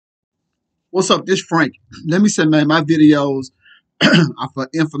What's up? This Frank. Let me say, man, my videos are for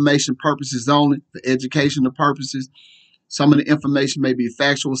information purposes only, for educational purposes. Some of the information may be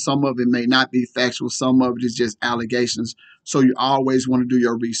factual, some of it may not be factual, some of it is just allegations. So you always want to do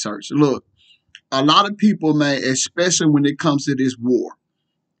your research. Look, a lot of people, man, especially when it comes to this war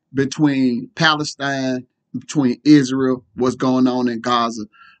between Palestine, between Israel, what's going on in Gaza,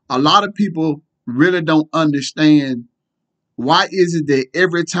 a lot of people really don't understand why is it that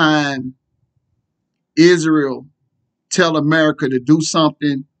every time Israel tell America to do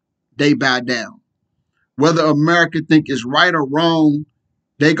something, they bow down. Whether America think it's right or wrong,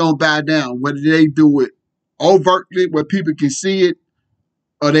 they gonna bow down. Whether they do it overtly where people can see it,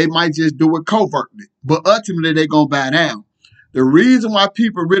 or they might just do it covertly. But ultimately, they gonna bow down. The reason why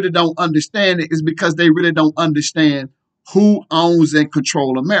people really don't understand it is because they really don't understand who owns and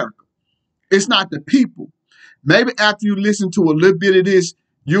control America. It's not the people. Maybe after you listen to a little bit of this,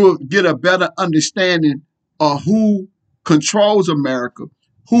 you'll get a better understanding of who controls America,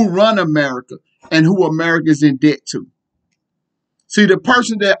 who run America, and who America is in debt to. See, the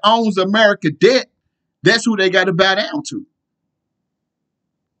person that owns America debt, that's who they got to bow down to.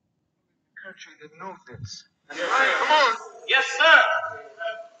 Country that knows this. That's right. Come on. Yes, sir.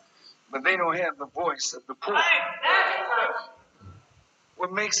 But they don't have the voice of the poor.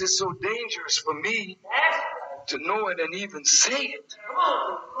 What makes it so dangerous for me to know it and even say it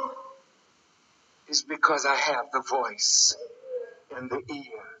is because I have the voice and the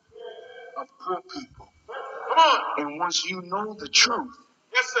ear of poor people. Come on. And once you know the truth,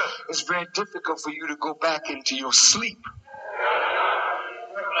 Yes, sir. it's very difficult for you to go back into your sleep.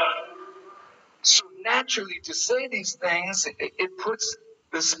 So naturally, to say these things, it puts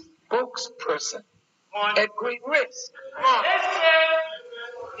the spokesperson at great risk. Come on.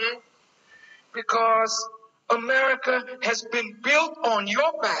 Yes, Because America has been built on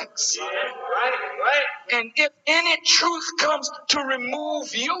your backs. sir. Right. And if any truth comes to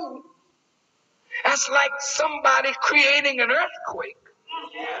remove you, that's like somebody creating an earthquake.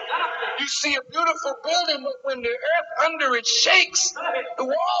 You see a beautiful building, but when the earth under it shakes, the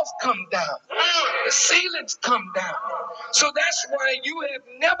walls come down, the ceilings come down. So that's why you have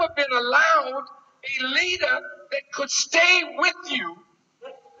never been allowed a leader that could stay with you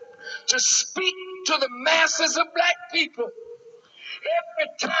to speak to the masses of black people. Every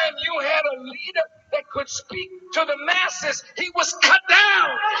time you had a leader that could speak to the masses, he was cut down.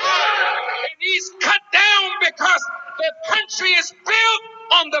 And he's cut down because the country is built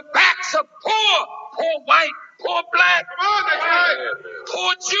on the backs of poor white, poor black,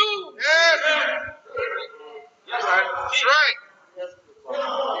 poor Jew. Yes. That's right.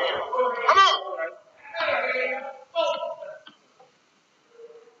 Come on.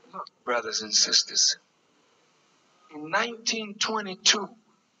 Look, brothers and sisters, in 1912,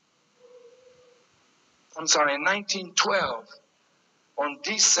 on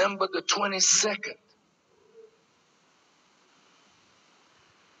December the 22nd,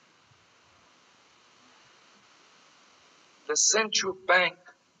 the Central Bank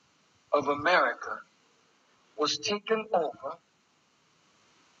of America was taken over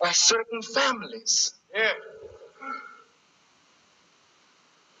by certain families. Yeah.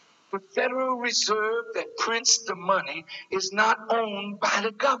 The Federal Reserve that prints the money is not owned by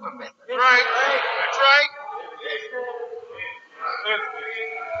the government. That's right. That's right.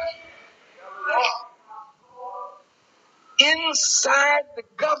 Inside the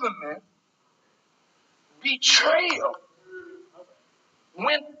government, betrayal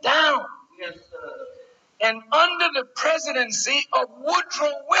went down. Yes, sir. And under the presidency of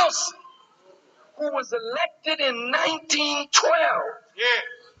Woodrow Wilson, who was elected in 1912, Yeah.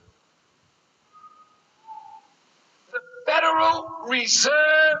 the Federal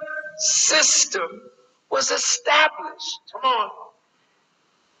Reserve System was established Come on.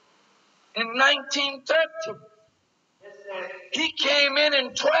 in 1913. Yes, sir. He came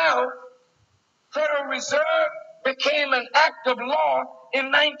in 12. Federal Reserve became an act of law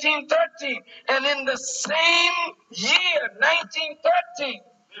in 1913. And in the same year, 1913,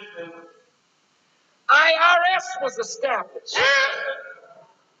 IRS was established. Yeah.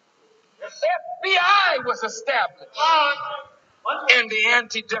 FBI was established. Come on. And the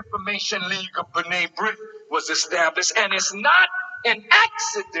Anti-Defamation League of B'nai B'rith was established. And it's not an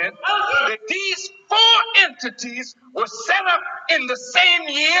accident that these four entities were set up in the same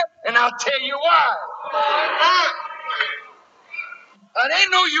year, and I'll tell you why. It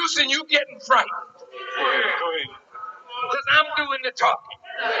ain't no use in you getting frightened, Go ahead. because I'm doing the talking.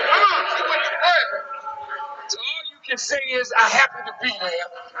 Come on. See what you heard. So all you can say is, I happen to be there.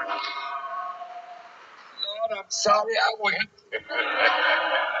 Lord, I'm sorry I went.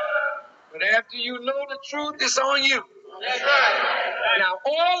 But After you know the truth, it's on you. Now,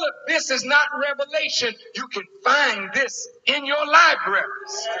 all of this is not revelation. You can find this in your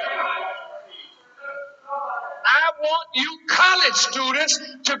libraries. I want you college students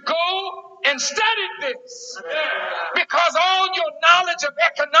to go and study this, because all your knowledge of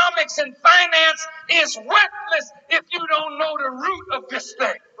economics and finance is worthless if you don't know the root of this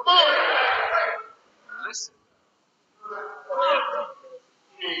thing. Come on. Listen.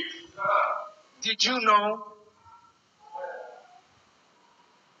 Did you know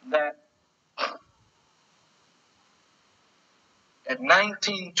that at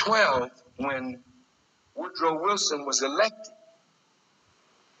 1912, when Woodrow Wilson was elected,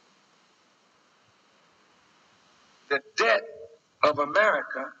 the debt of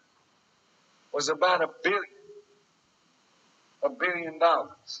America was about $1 billion.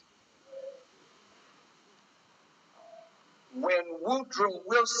 When Woodrow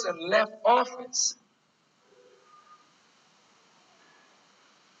Wilson left office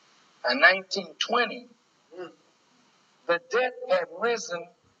in 1920, the debt had risen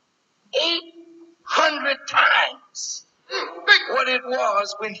 800 times what it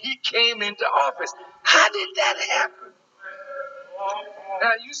was when he came into office. How did that happen?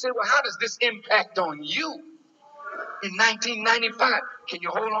 Now you say, well, how does this impact on you in 1995? Can you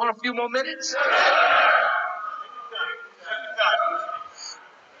hold on a few more minutes?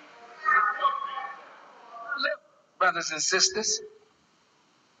 Look, brothers and sisters,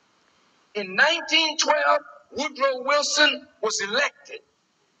 in 1912, Woodrow Wilson was elected.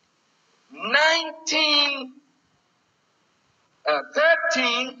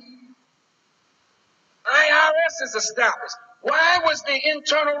 1913, IRS is established. Why was the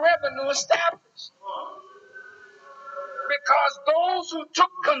Internal Revenue established? Because those who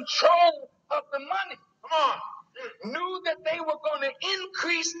took control of the money knew that they were going to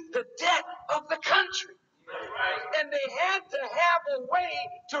increase the debt of the country. And they had to have a way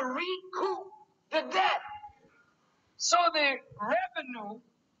to recoup the debt. So the revenue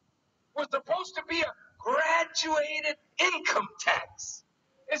was supposed to be a graduated income tax.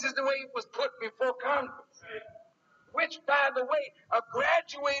 This is the way it was put before Congress. Which, by the way, a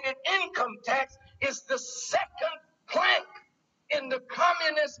graduated income tax is the second plank in the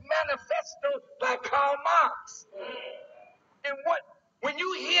Communist Manifesto by Karl Marx. And when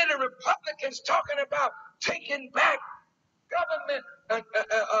you hear the Republicans talking about taking back government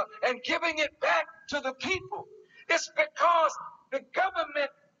and giving it back to the people, it's because the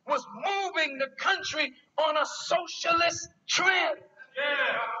government was moving the country on a socialist trend.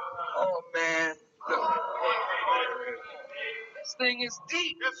 Oh, man. Look. This thing is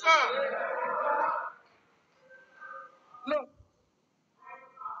deep. Yes, sir. Look.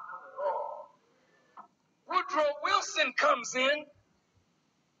 Woodrow Wilson comes in,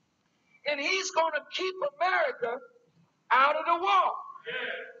 and he's going to keep America out of the war.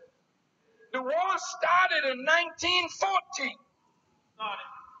 The war started in 1914.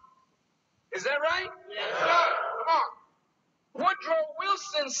 Is that right? Yes, sir. Come on. Woodrow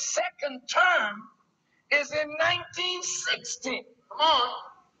Wilson's second term is in 1916. Come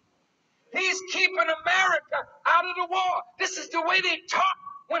on. He's keeping America out of the war. This is the way they talk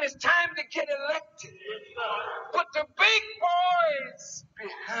when it's time to get elected. But the big boys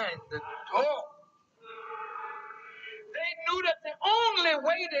behind the door, they knew that the only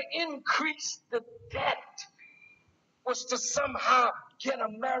way to increase the debt was to somehow get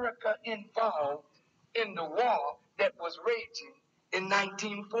America involved in the war that was raging in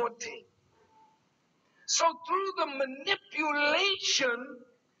 1914. So through the manipulation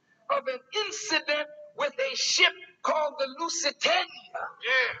of an incident with a ship called the Lusitania,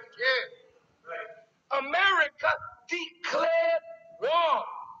 America declared war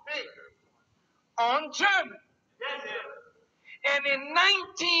on Germany. And in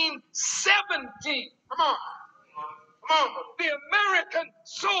 1917, the American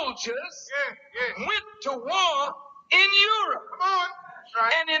soldiers went to war in Europe.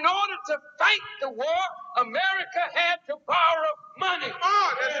 And in order to fight the war, America had to borrow money.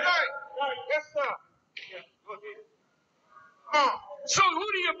 That's right. Yes, sir. So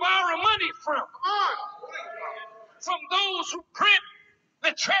who do you borrow money from? From those who print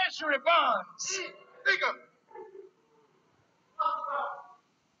the treasury bonds.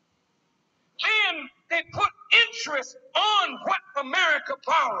 Then they put interest on what America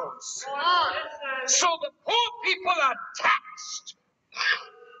borrows. So the poor people are taxed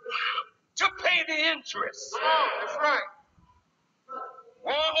to pay the interest. That's right.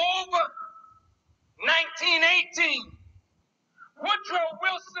 Moreover, 1918, Woodrow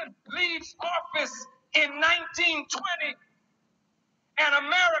Wilson leaves office in 1920, and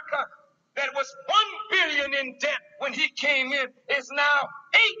America, that that was 1 billion in debt when he came in is now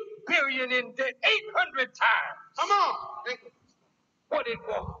 8 billion in debt, 800 times. Come on. What it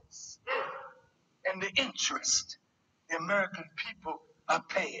was. And the interest the American people are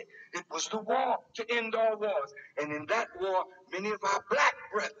paying. It was the war to end all wars. And in that war, many of our black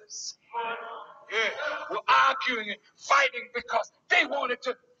brothers were arguing and fighting because they wanted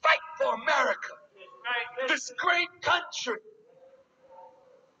to fight for America, this great country,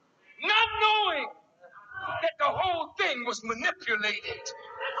 not knowing that the whole thing was manipulated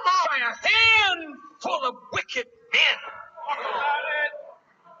by a handful of wicked men.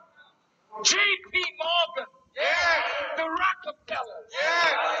 J.P. Morgan, the Rockefellers,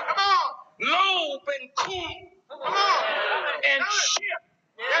 Come on. Loeb and Kuhn, Come on. and Schiff,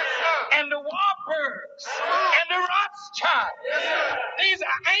 Yes, sir. and the Warburgs, and the Rothschilds. These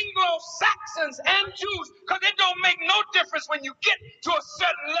are Anglo-Saxons and Jews, because it don't make no difference when you get to a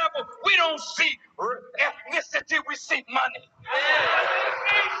certain level. We don't see ethnicity, we see money.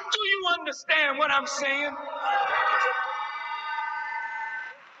 Do you understand what I'm saying?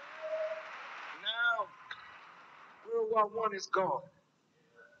 Now, World War I is gone.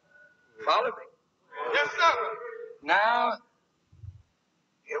 Follow me. Yes, sir. Now,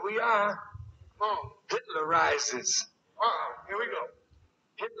 here we are. Come on. Hitler rises. Here we go.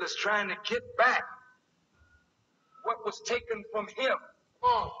 Hitler's trying to get back what was taken from him Come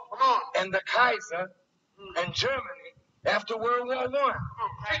on. Come on. and the Kaiser and Germany after World War I. Come on.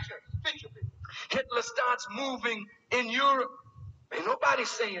 Teach me. Hitler starts moving in Europe. Ain't nobody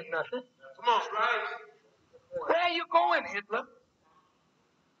saying nothing. Come on. Right. Where are you going, Hitler?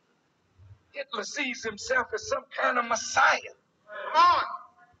 Hitler sees himself as some kind of messiah. Come on.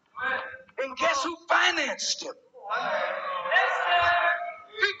 And guess who financed him?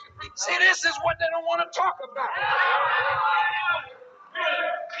 Teach me. See, this is what they don't want to talk about.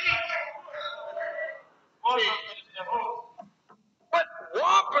 But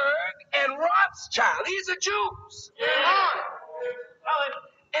Warburg and Rothschild, these are Jews.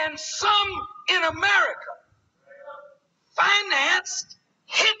 And some in America financed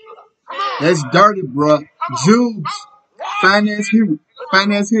Hitler. That's dirty, bruh. Jews finance Hitler.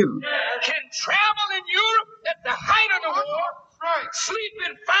 Finance Hitler. Can travel in Europe at the height of the war, Right. sleep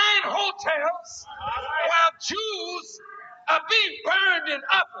in fine hotels, while Jews are being burned in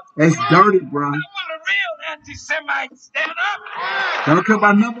ovens. That's dirty, bruh. I want a real anti-Semite stand up. Don't care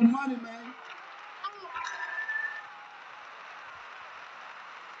about number money, man.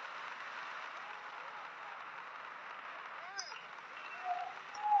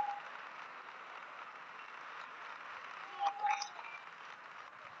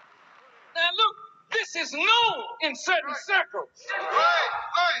 Now look, this is known in certain circles.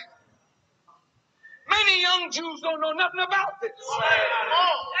 Right. Many young Jews don't know nothing about this.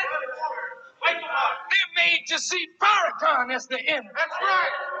 They're made to see Farrakhan as the enemy. That's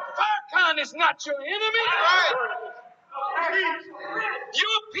right. Farrakhan is not your enemy. Right.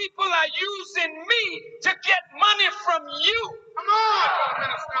 Your people are using me to get money from you. Come on.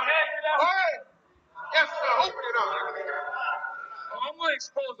 Right. Yes, sir. Open it up. Oh, I'm going to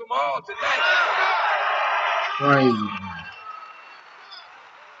expose them all tonight. Crazy.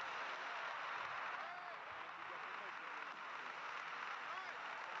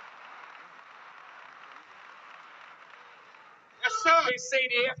 Yes, sir. They say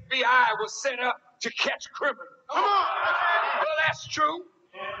the FBI was set up to catch criminals. Come on. Well, that's true.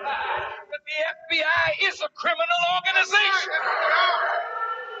 But the FBI is a criminal organization.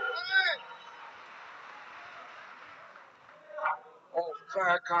 Oh,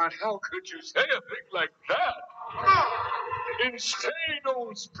 Farrakhan, how could you say a thing like that? Come on. In staid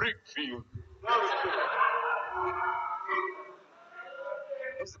old Springfield.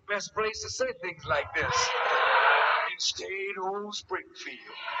 It's the best place to say things like this. In staid old Springfield.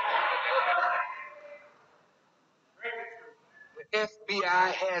 The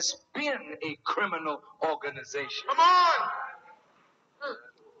FBI has been a criminal organization. Come on.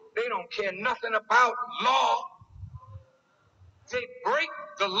 They don't care nothing about law. They break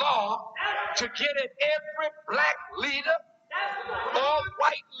the law to get at every black leader or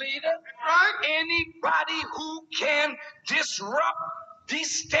white leader, Right. anybody who can disrupt,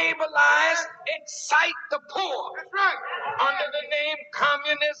 destabilize, excite the poor That's right. under the name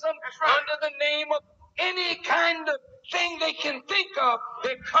communism, That's right. under the name of any kind of thing they can think of,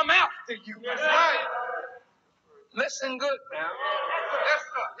 they come after you. That's right. Listen good now. Yes,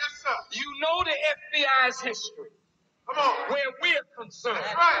 sir. Yes, sir. You know the FBI's history, Come on. where we're concerned.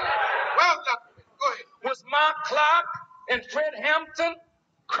 That's right. Well documented. Go ahead. Was Mark Clark and Fred Hampton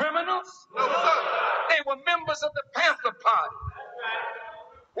criminals? No, sir. They were members of the Panther Party.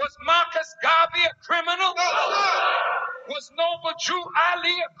 Was Marcus Garvey a criminal? No, sir. Was Noble Drew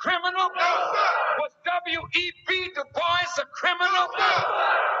Ali a criminal? No, sir. Was W.E.B. Du Bois a criminal? No, sir.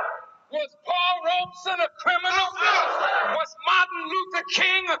 Was Paul Robeson a criminal? No. Was Martin Luther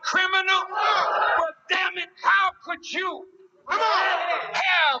King a criminal? No. Well, damn it, how could you Come on.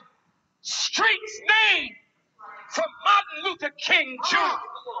 have streets named for Martin Luther King Jr.?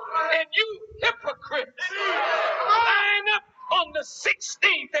 And you hypocrites line up on the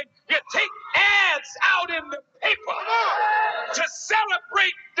 16th and you take ads out in the paper to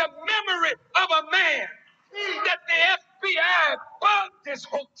celebrate the memory of a man that the FBI bugged this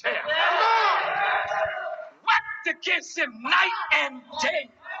hotel, whacked against him night and day.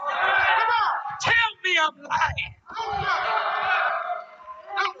 Tell me I'm lying.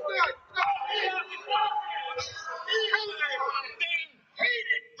 They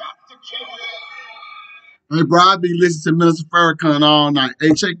hated Dr. King. Hey, bro, I be listening to Minister Farrakhan all night.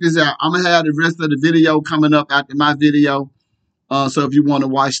 Hey, check this out. I'm going to have the rest of the video coming up after my video. So if you want to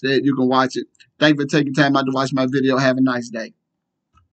watch that, you can watch it. Thank you for taking time out to watch my video. Have a nice day.